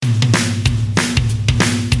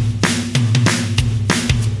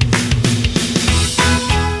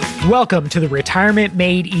Welcome to the Retirement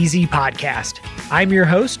Made Easy podcast. I'm your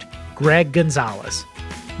host, Greg Gonzalez.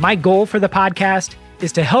 My goal for the podcast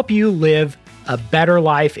is to help you live a better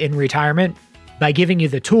life in retirement by giving you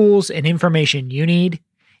the tools and information you need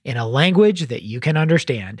in a language that you can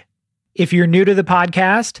understand. If you're new to the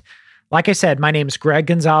podcast, like I said, my name is Greg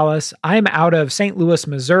Gonzalez. I'm out of St. Louis,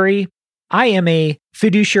 Missouri. I am a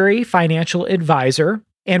fiduciary financial advisor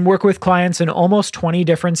and work with clients in almost 20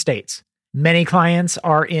 different states. Many clients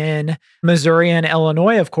are in Missouri and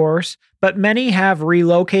Illinois, of course, but many have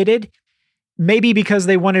relocated, maybe because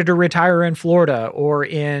they wanted to retire in Florida or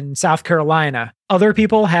in South Carolina. Other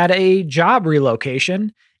people had a job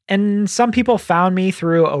relocation, and some people found me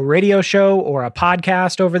through a radio show or a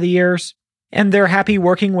podcast over the years, and they're happy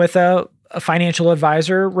working with a financial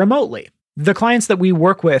advisor remotely. The clients that we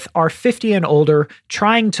work with are 50 and older,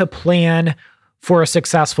 trying to plan for a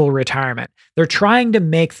successful retirement. They're trying to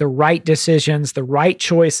make the right decisions, the right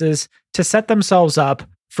choices to set themselves up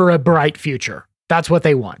for a bright future. That's what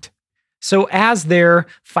they want. So as their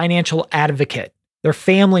financial advocate, their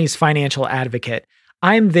family's financial advocate,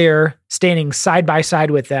 I'm there standing side by side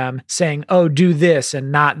with them saying, oh, do this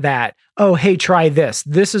and not that. Oh, hey, try this.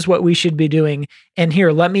 This is what we should be doing. And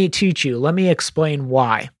here, let me teach you. Let me explain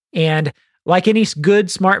why. And like any good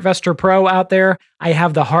SmartVestor Pro out there, I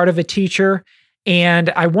have the heart of a teacher. And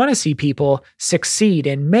I want to see people succeed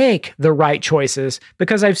and make the right choices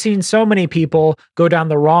because I've seen so many people go down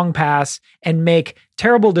the wrong paths and make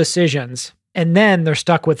terrible decisions, and then they're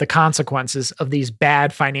stuck with the consequences of these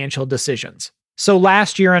bad financial decisions. So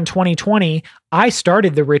last year in 2020, I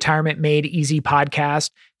started the Retirement Made Easy podcast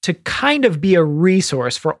to kind of be a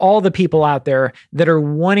resource for all the people out there that are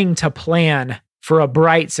wanting to plan for a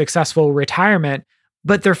bright, successful retirement,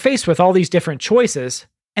 but they're faced with all these different choices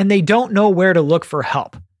and they don't know where to look for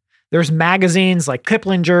help. There's magazines like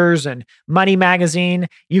Kiplinger's and Money Magazine.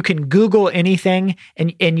 You can Google anything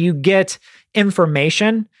and you get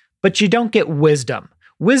information, but you don't get wisdom.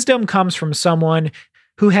 Wisdom comes from someone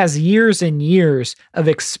who has years and years of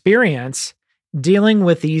experience dealing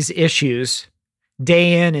with these issues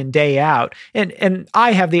day in and day out. And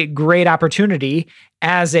I have the great opportunity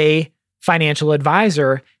as a financial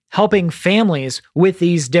advisor helping families with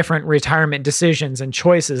these different retirement decisions and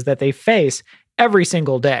choices that they face every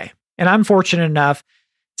single day. And I'm fortunate enough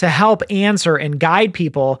to help answer and guide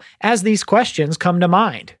people as these questions come to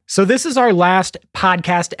mind. So this is our last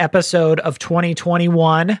podcast episode of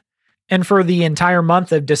 2021. And for the entire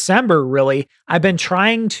month of December, really, I've been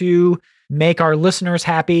trying to make our listeners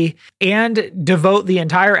happy and devote the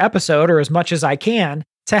entire episode, or as much as I can,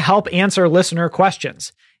 to help answer listener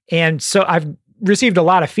questions. And so I've received a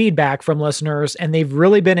lot of feedback from listeners, and they've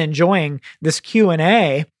really been enjoying this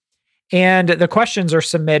Q&A. And the questions are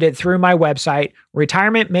submitted through my website,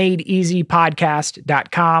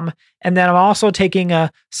 retirementmadeeasypodcast.com. And then I'm also taking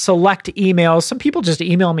a select emails. Some people just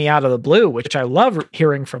email me out of the blue, which I love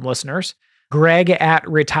hearing from listeners.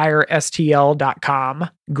 Greg@retirestl.com.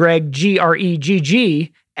 Greg,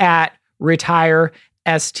 Gregg,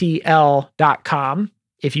 @retirestl.com.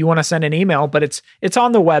 If you want to send an email, but it's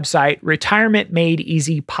on the website,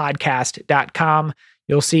 retirementmadeeasypodcast.com.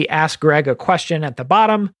 You'll see Ask Greg a Question at the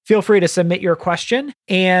bottom. Feel free to submit your question,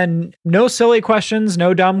 and no silly questions,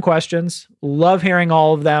 no dumb questions. Love hearing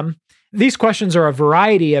all of them. These questions are a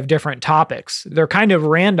variety of different topics. They're kind of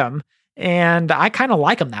random, and I kind of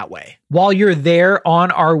like them that way. While you're there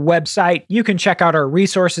on our website, you can check out our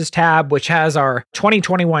resources tab, which has our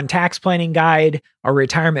 2021 tax planning guide, our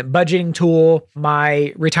retirement budgeting tool,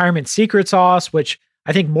 my retirement secret sauce, which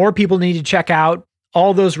I think more people need to check out.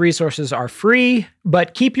 All those resources are free,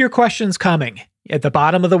 but keep your questions coming. At the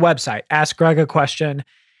bottom of the website, Ask Greg a Question.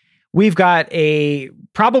 We've got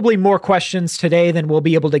probably more questions today than we'll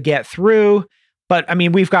be able to get through. But I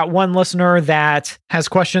mean, we've got one listener that has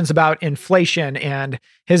questions about inflation and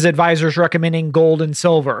his advisor's recommending gold and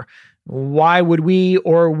silver. Why would we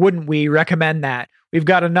or wouldn't we recommend that? We've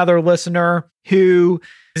got another listener who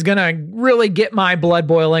is going to really get my blood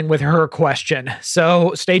boiling with her question.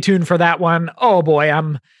 So stay tuned for that one. Oh boy,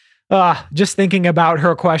 I'm just thinking about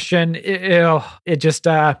her question. I'm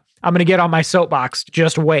going to get on my soapbox.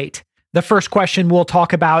 Just wait. The first question we'll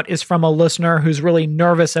talk about is from a listener who's really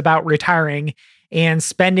nervous about retiring and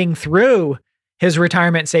spending through his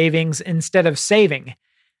retirement savings instead of saving.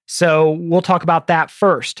 So we'll talk about that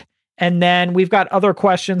first. And then we've got other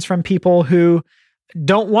questions from people who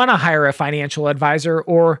don't want to hire a financial advisor,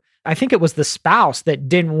 or I think it was the spouse that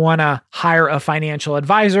didn't want to hire a financial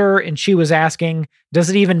advisor. And she was asking, does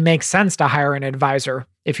it even make sense to hire an advisor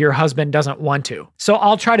if your husband doesn't want to? So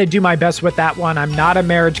I'll try to do my best with that one. I'm not a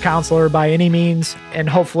marriage counselor by any means, and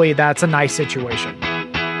hopefully that's a nice situation.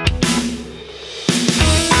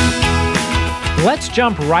 Let's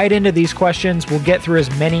jump right into these questions. We'll get through as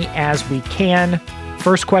many as we can.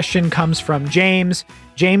 First question comes from James.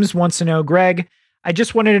 James wants to know, Greg, I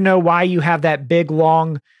just wanted to know why you have that big,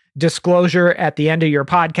 long disclosure at the end of your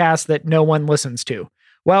podcast that no one listens to.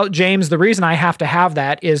 Well, James, the reason I have to have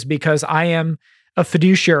that is because I am a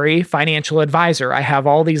fiduciary financial advisor. I have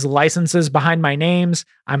all these licenses behind my names.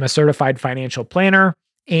 I'm a certified financial planner.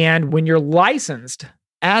 And when you're licensed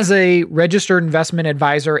as a registered investment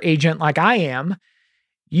advisor agent like I am,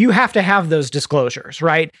 you have to have those disclosures,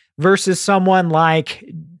 right? Versus someone like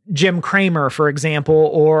Jim Cramer, for example,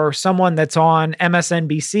 or someone that's on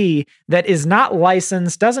MSNBC that is not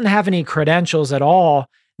licensed, doesn't have any credentials at all.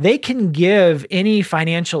 They can give any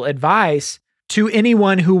financial advice to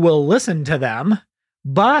anyone who will listen to them,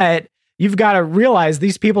 but you've got to realize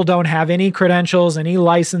these people don't have any credentials, any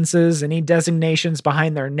licenses, any designations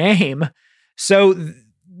behind their name. So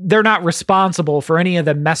they're not responsible for any of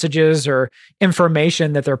the messages or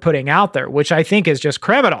information that they're putting out there, which I think is just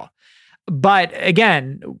criminal. But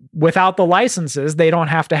again, without the licenses, they don't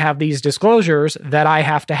have to have these disclosures that I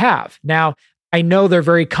have to have. Now, I know they're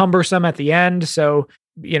very cumbersome at the end, so,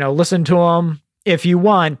 listen to them if you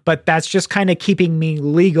want, but that's just kind of keeping me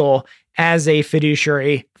legal as a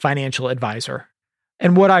fiduciary financial advisor.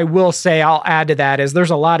 And what I will say, I'll add to that, is there's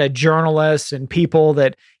a lot of journalists and people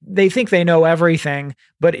that they think they know everything.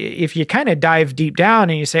 But if you kind of dive deep down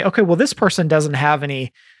and you say, okay, well, this person doesn't have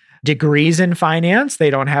any degrees in finance, they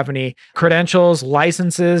don't have any credentials,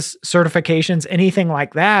 licenses, certifications, anything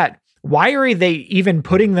like that. Why are they even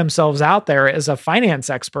putting themselves out there as a finance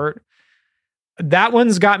expert? That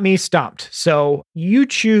one's got me stumped. So you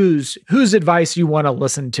choose whose advice you want to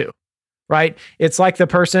listen to, right? It's like the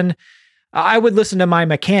person, I would listen to my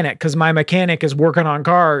mechanic because my mechanic is working on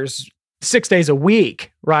cars 6 days a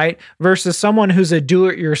week, right? Versus someone who's a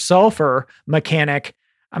do-it-yourselfer mechanic.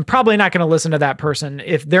 I'm probably not going to listen to that person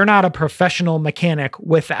if they're not a professional mechanic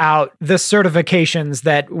without the certifications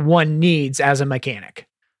that one needs as a mechanic.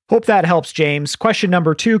 Hope that helps, James. Question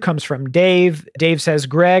number 2 comes from Dave. Dave says,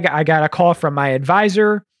 Greg, I got a call from my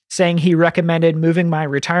advisor saying he recommended moving my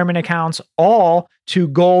retirement accounts all to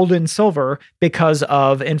gold and silver because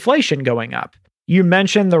of inflation going up. You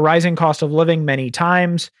mentioned the rising cost of living many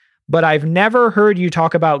times, but I've never heard you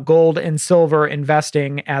talk about gold and silver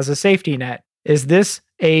investing as a safety net. Is this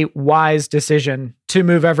a wise decision to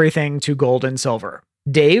move everything to gold and silver?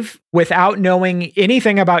 Dave, without knowing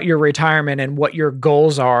anything about your retirement and what your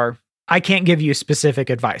goals are, I can't give you specific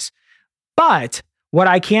advice. But what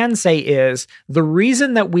I can say is the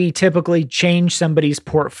reason that we typically change somebody's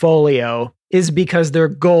portfolio is because their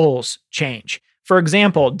goals change. For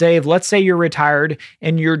example, Dave, let's say you're retired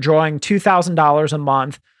and you're drawing $2,000 a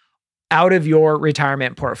month out of your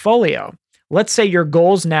retirement portfolio. Let's say your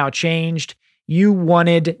goals now changed. You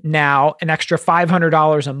wanted now an extra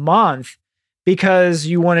 $500 a month because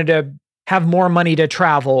you wanted to have more money to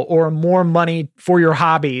travel or more money for your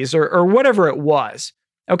hobbies or whatever it was.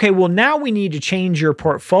 Okay, well, now we need to change your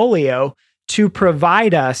portfolio to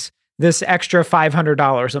provide us this extra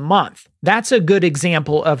 $500 a month. That's a good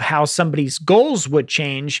example of how somebody's goals would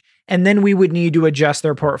change, and then we would need to adjust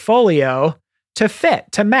their portfolio to fit,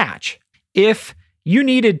 to match. If you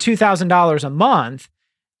needed $2,000 a month,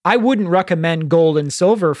 I wouldn't recommend gold and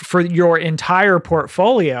silver for your entire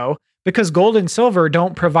portfolio because gold and silver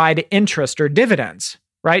don't provide interest or dividends,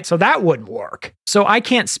 right? So that wouldn't work. So I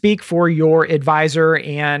can't speak for your advisor,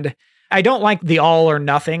 and I don't like the all or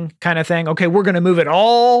nothing kind of thing. Okay, we're going to move it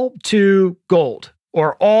all to gold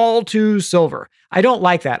or all to silver. I don't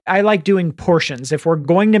like that. I like doing portions. If we're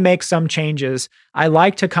going to make some changes, I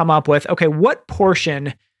like to come up with, okay, what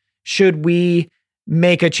portion should we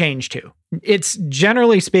make a change to? It's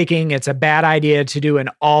generally speaking, it's a bad idea to do an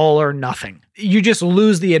all or nothing. You just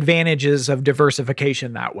lose the advantages of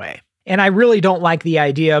diversification that way. And I really don't like the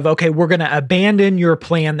idea of, okay, we're going to abandon your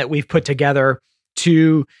plan that we've put together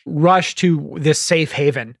to rush to this safe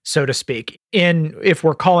haven, so to speak, if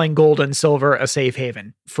we're calling gold and silver a safe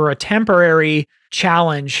haven for a temporary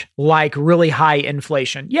challenge like really high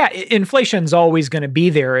inflation. Yeah, inflation's always going to be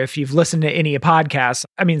there if you've listened to any podcasts.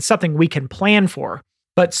 I mean, something we can plan for.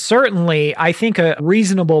 But certainly, I think a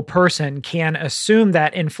reasonable person can assume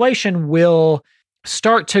that inflation will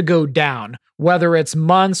start to go down, whether it's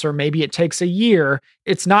months or maybe it takes a year.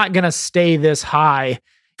 It's not going to stay this high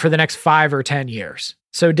for the next 5 or 10 years.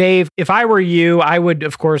 So Dave, if I were you, I would,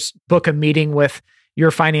 of course, book a meeting with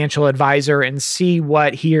your financial advisor and see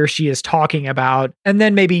what he or she is talking about. And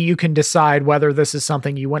then maybe you can decide whether this is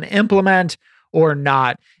something you want to implement or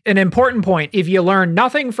not. An important point, if you learn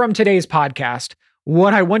nothing from today's podcast,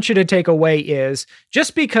 what I want you to take away is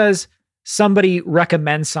just because somebody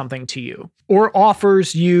recommends something to you or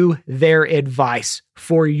offers you their advice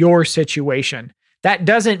for your situation, that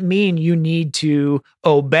doesn't mean you need to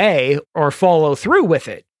obey or follow through with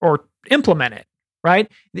it or implement it,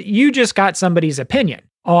 right? You just got somebody's opinion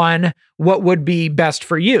on what would be best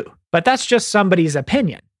for you, but that's just somebody's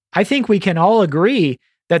opinion. I think we can all agree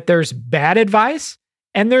that there's bad advice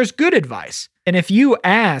and there's good advice. And if you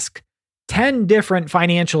ask 10 different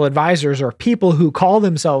financial advisors or people who call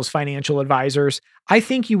themselves financial advisors, I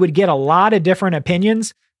think you would get a lot of different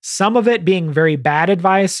opinions, some of it being very bad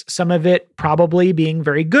advice, some of it probably being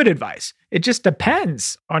very good advice. It just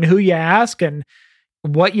depends on who you ask and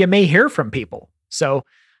what you may hear from people. So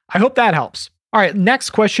I hope that helps. All right,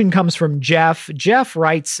 next question comes from Jeff. Jeff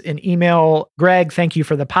writes an email, Greg, thank you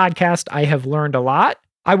for the podcast. I have learned a lot.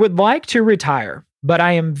 I would like to retire, but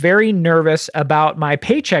I am very nervous about my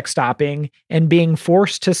paycheck stopping and being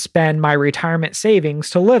forced to spend my retirement savings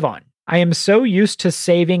to live on. I am so used to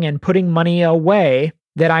saving and putting money away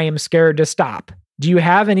that I am scared to stop. Do you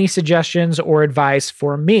have any suggestions or advice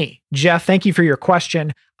for me? Jeff, thank you for your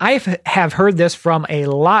question. I have heard this from a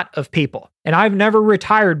lot of people, and I've never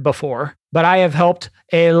retired before, but I have helped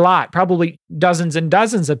a lot, probably dozens and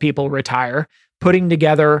dozens of people retire, putting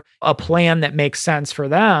together a plan that makes sense for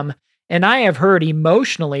them. And I have heard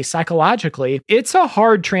emotionally, psychologically, it's a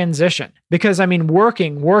hard transition because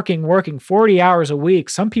working 40 hours a week,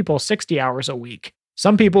 some people 60 hours a week,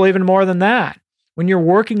 some people even more than that. When you're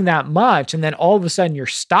working that much and then all of a sudden you're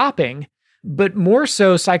stopping, but more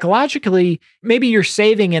so psychologically, maybe you're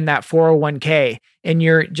saving in that 401k and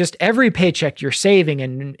you're just every paycheck you're saving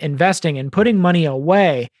and investing and putting money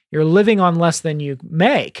away, you're living on less than you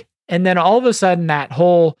make. And then all of a sudden that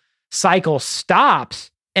whole cycle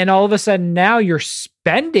stops. And all of a sudden now you're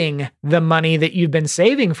spending the money that you've been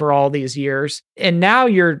saving for all these years. And now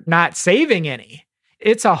you're not saving any.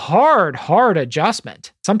 It's a hard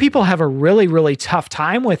adjustment. Some people have a really, really tough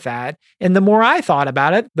time with that. And the more I thought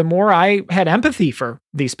about it, the more I had empathy for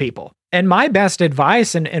these people. And my best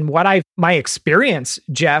advice and my experience,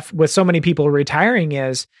 Jeff, with so many people retiring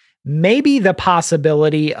is maybe the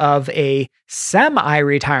possibility of a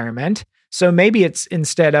semi-retirement. So maybe it's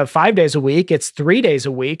instead of 5 days a week, it's 3 days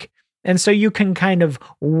a week. And so you can kind of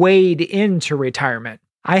wade into retirement.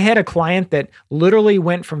 I had a client that literally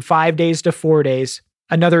went from 5 days to 4 days.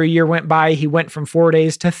 Another year went by, he went from 4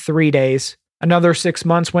 days to 3 days. Another 6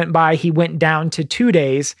 months went by, he went down to 2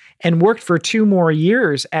 days and worked for 2 more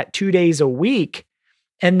years at 2 days a week.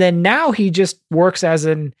 And then now he just works as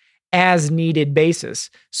an as-needed basis.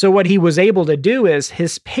 So what he was able to do is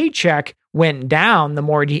his paycheck went down the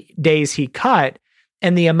more days he cut,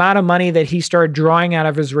 and the amount of money that he started drawing out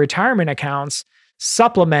of his retirement accounts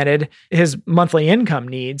supplemented his monthly income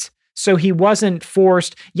needs. So he wasn't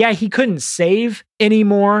forced. Yeah, he couldn't save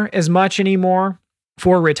as much anymore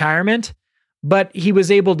for retirement, but he was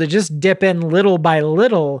able to just dip in little by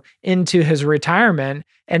little into his retirement.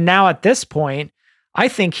 And now at this point, I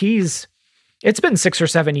think it's been 6 or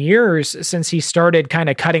 7 years since he started kind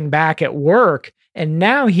of cutting back at work. And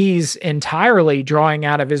now he's entirely drawing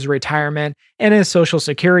out of his retirement, and his Social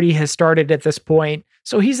Security has started at this point.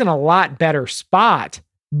 So he's in a lot better spot.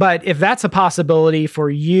 But if that's a possibility for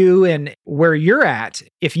you and where you're at,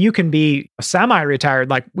 if you can be semi-retired,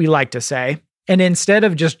 like we like to say, and instead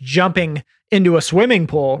of just jumping into a swimming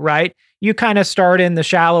pool, right, you kind of start in the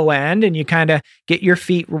shallow end and you kind of get your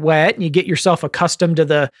feet wet and you get yourself accustomed to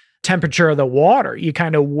the temperature of the water. You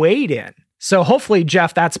kind of wade in. So hopefully,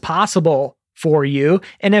 Jeff, that's possible for you.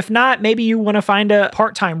 And if not, maybe you want to find a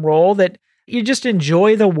part-time role that you just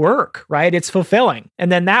enjoy the work, right? It's fulfilling.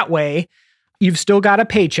 And then that way, you've still got a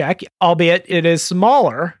paycheck, albeit it is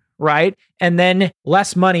smaller, right? And then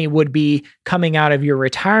less money would be coming out of your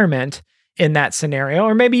retirement in that scenario.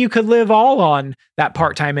 Or maybe you could live all on that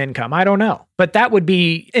part-time income. I don't know. But that would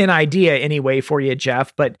be an idea anyway for you,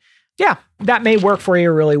 Jeff. But yeah, that may work for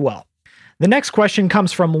you really well. The next question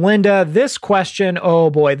comes from Linda. This question, oh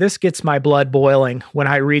boy, this gets my blood boiling when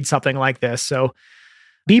I read something like this. So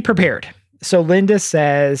be prepared. So Linda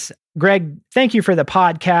says, Greg, thank you for the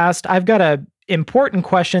podcast. I've got an important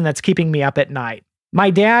question that's keeping me up at night. My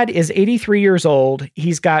dad is 83 years old.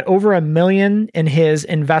 He's got over $1 million in his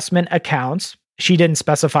investment accounts. She didn't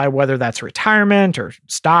specify whether that's retirement or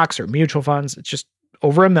stocks or mutual funds. It's just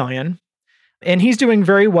over $1 million. And he's doing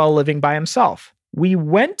very well living by himself. We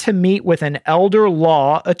went to meet with an elder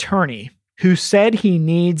law attorney who said he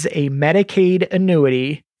needs a Medicaid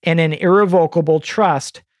annuity and an irrevocable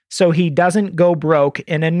trust so he doesn't go broke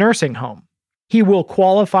in a nursing home. He will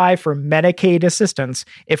qualify for Medicaid assistance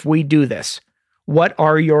if we do this. What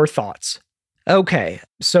are your thoughts? Okay,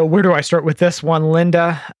 so where do I start with this one,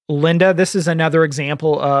 Linda? Linda, this is another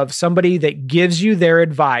example of somebody that gives you their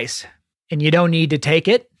advice and you don't need to take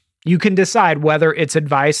it. You can decide whether it's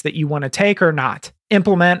advice that you want to take or not,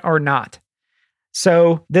 implement or not.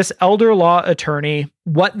 So, this elder law attorney,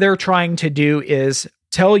 what they're trying to do is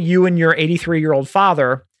tell you and your 83-year-old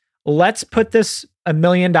father, let's put this $1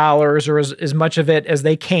 million or as much of it as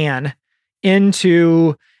they can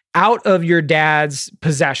into out of your dad's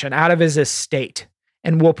possession, out of his estate.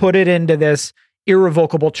 And we'll put it into this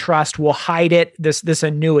irrevocable trust. We'll hide it, this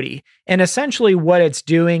annuity. And essentially what it's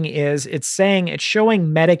doing is it's showing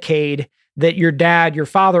Medicaid that your dad, your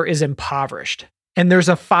father is impoverished. And there's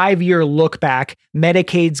a 5-year look back.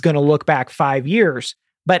 Medicaid's going to look back 5 years.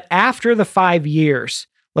 But after the 5 years,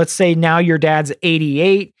 let's say now your dad's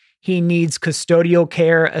 88, he needs custodial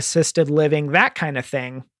care, assisted living, that kind of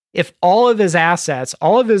thing. If all of his assets,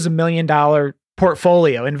 all of his $1 million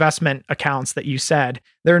portfolio investment accounts that you said,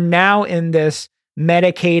 they're now in this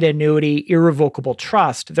Medicaid annuity irrevocable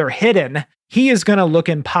trust, they're hidden, he is going to look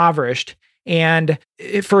impoverished. And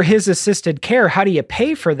for his assisted care, how do you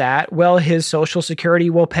pay for that? Well, his Social Security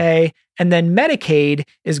will pay, and then Medicaid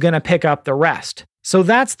is going to pick up the rest. So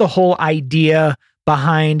that's the whole idea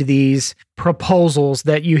behind these proposals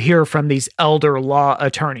that you hear from these elder law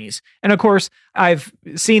attorneys. And of course, I've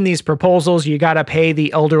seen these proposals. You got to pay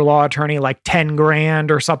the elder law attorney like 10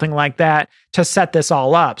 grand or something like that to set this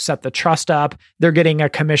all up, set the trust up. They're getting a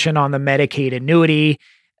commission on the Medicaid annuity.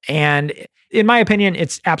 And in my opinion,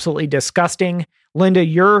 it's absolutely disgusting. Linda,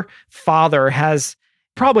 your father has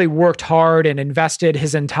probably worked hard and invested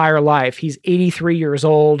his entire life. He's 83 years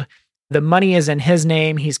old. The money is in his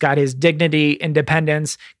name. He's got his dignity,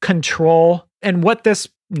 independence, control. And what this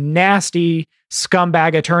nasty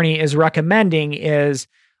scumbag attorney is recommending is,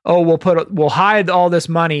 we'll hide all this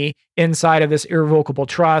money inside of this irrevocable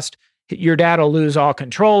trust. Your dad will lose all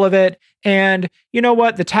control of it. And you know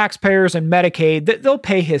what? The taxpayers and Medicaid, they'll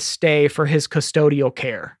pay his stay for his custodial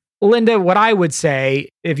care. Linda, what I would say,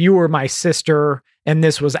 if you were my sister and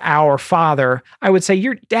this was our father, I would say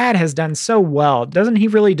your dad has done so well. Doesn't he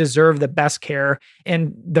really deserve the best care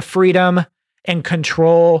and the freedom and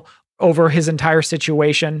control over his entire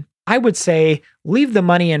situation? I would say leave the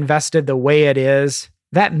money invested the way it is.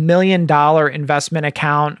 That $1 million investment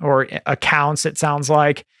account or accounts, it sounds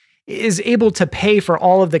like, is able to pay for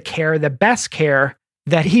all of the care, the best care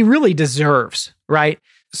that he really deserves, right?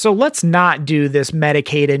 So let's not do this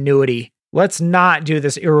Medicaid annuity. Let's not do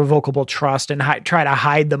this irrevocable trust and try to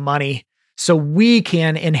hide the money so we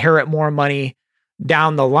can inherit more money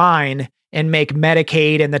down the line and make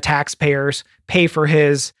Medicaid and the taxpayers pay for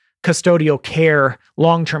his custodial care,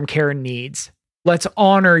 long-term care needs. Let's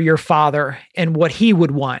honor your father and what he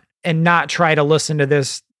would want and not try to listen to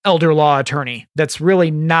this elder law attorney that's really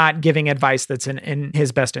not giving advice that's in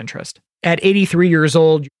his best interest. At 83 years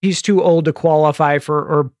old, he's too old to qualify for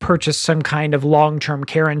or purchase some kind of long-term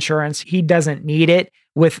care insurance. He doesn't need it.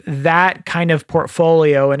 With that kind of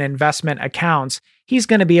portfolio and investment accounts, he's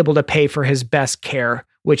going to be able to pay for his best care,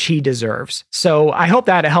 which he deserves. So I hope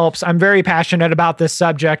that helps. I'm very passionate about this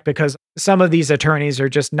subject because some of these attorneys are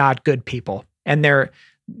just not good people. And they're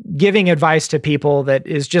giving advice to people that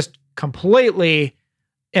is just completely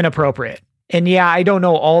inappropriate. And yeah, I don't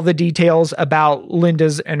know all the details about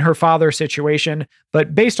Linda's and her father's situation,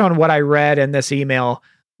 but based on what I read in this email,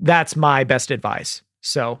 that's my best advice.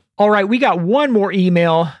 So, all right, we got one more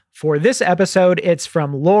email for this episode. It's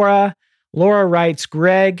from Laura. Laura writes,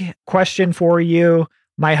 Greg, question for you.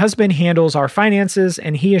 My husband handles our finances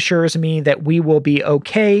and he assures me that we will be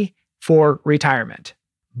okay for retirement.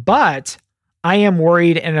 But I am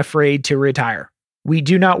worried and afraid to retire. We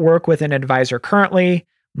do not work with an advisor currently.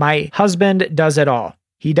 My husband does it all.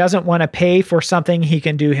 He doesn't want to pay for something he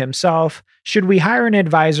can do himself. Should we hire an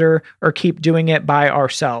advisor or keep doing it by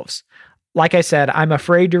ourselves? Like I said, I'm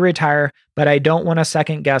afraid to retire, but I don't want to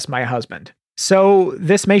second guess my husband. So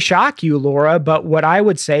this may shock you, Laura, but what I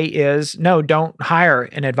would say is no, don't hire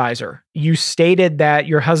an advisor. You stated that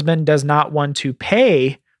your husband does not want to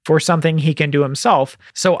pay for something he can do himself.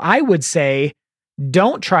 So I would say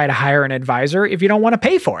don't try to hire an advisor if you don't want to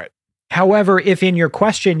pay for it. However, if in your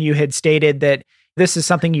question you had stated that this is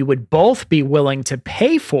something you would both be willing to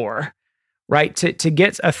pay for, right? To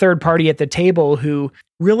get a third party at the table who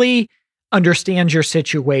really understands your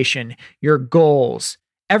situation, your goals,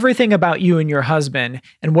 everything about you and your husband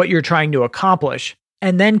and what you're trying to accomplish,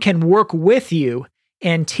 and then can work with you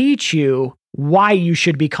and teach you why you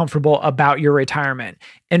should be comfortable about your retirement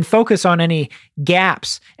and focus on any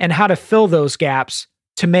gaps and how to fill those gaps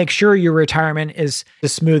to make sure your retirement is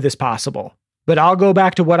as smooth as possible. But I'll go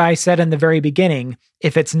back to what I said in the very beginning.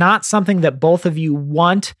 If it's not something that both of you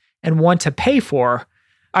want and want to pay for,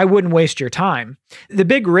 I wouldn't waste your time. The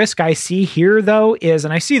big risk I see here, though, is,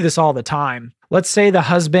 and I see this all the time, let's say the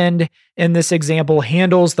husband in this example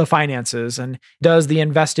handles the finances and does the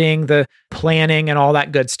investing, the planning, and all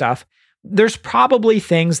that good stuff. There's probably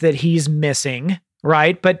things that he's missing,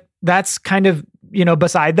 right? But that's kind of,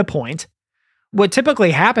 beside the point. What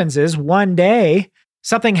typically happens is one day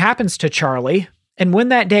something happens to Charlie. And when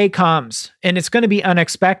that day comes, and it's going to be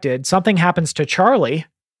unexpected, something happens to Charlie.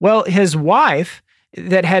 Well, his wife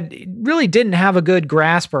that really didn't have a good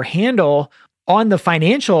grasp or handle on the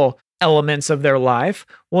financial elements of their life.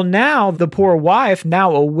 Well, now the poor wife,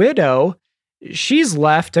 now a widow, she's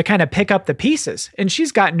left to kind of pick up the pieces, and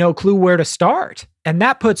she's got no clue where to start. And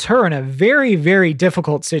that puts her in a very, very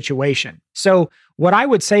difficult situation. So what I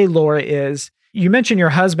would say, Laura, is you mentioned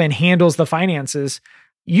your husband handles the finances.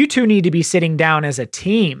 You two need to be sitting down as a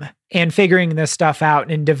team and figuring this stuff out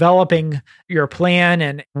and developing your plan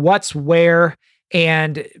and what's where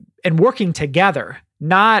and working together,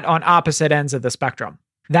 not on opposite ends of the spectrum.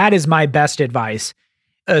 That is my best advice,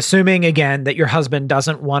 assuming, again, that your husband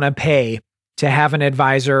doesn't want to pay to have an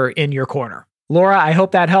advisor in your corner. Laura, I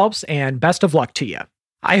hope that helps, and best of luck to you.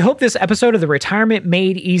 I hope this episode of the Retirement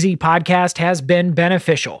Made Easy podcast has been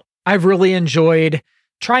beneficial. I've really enjoyed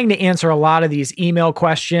trying to answer a lot of these email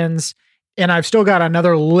questions, and I've still got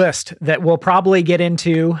another list that we'll probably get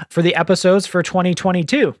into for the episodes for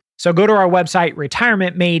 2022. So go to our website,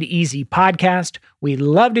 Retirement Made Easy Podcast. We'd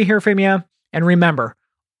love to hear from you. And remember,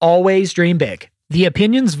 always dream big. The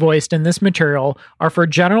opinions voiced in this material are for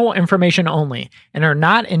general information only and are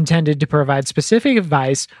not intended to provide specific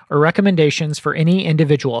advice or recommendations for any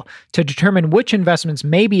individual. To determine which investments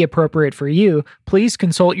may be appropriate for you, please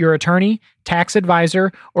consult your attorney, tax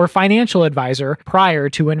advisor, or financial advisor prior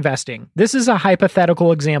to investing. This is a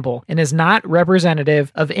hypothetical example and is not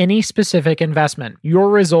representative of any specific investment. Your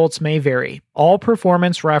results may vary. All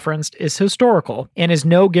performance referenced is historical and is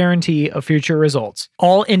no guarantee of future results.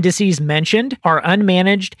 All indices mentioned are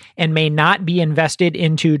unmanaged and may not be invested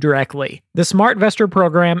into directly. The SmartVestor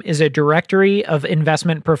program is a directory of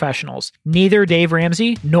investment professionals. Neither Dave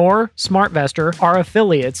Ramsey nor SmartVestor are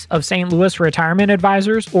affiliates of St. Louis Retirement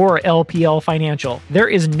Advisors or LPL Financial. There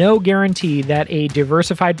is no guarantee that a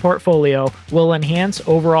diversified portfolio will enhance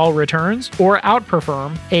overall returns or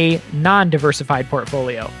outperform a non-diversified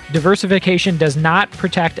portfolio. Diversification does not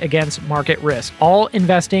protect against market risk. All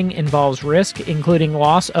investing involves risk, including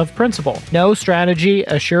loss of principal. No strategy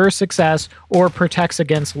assures success or protects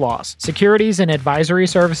against loss. Securities and advisory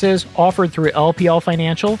services offered through LPL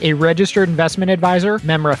Financial, a registered investment advisor,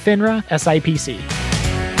 member FINRA, SIPC.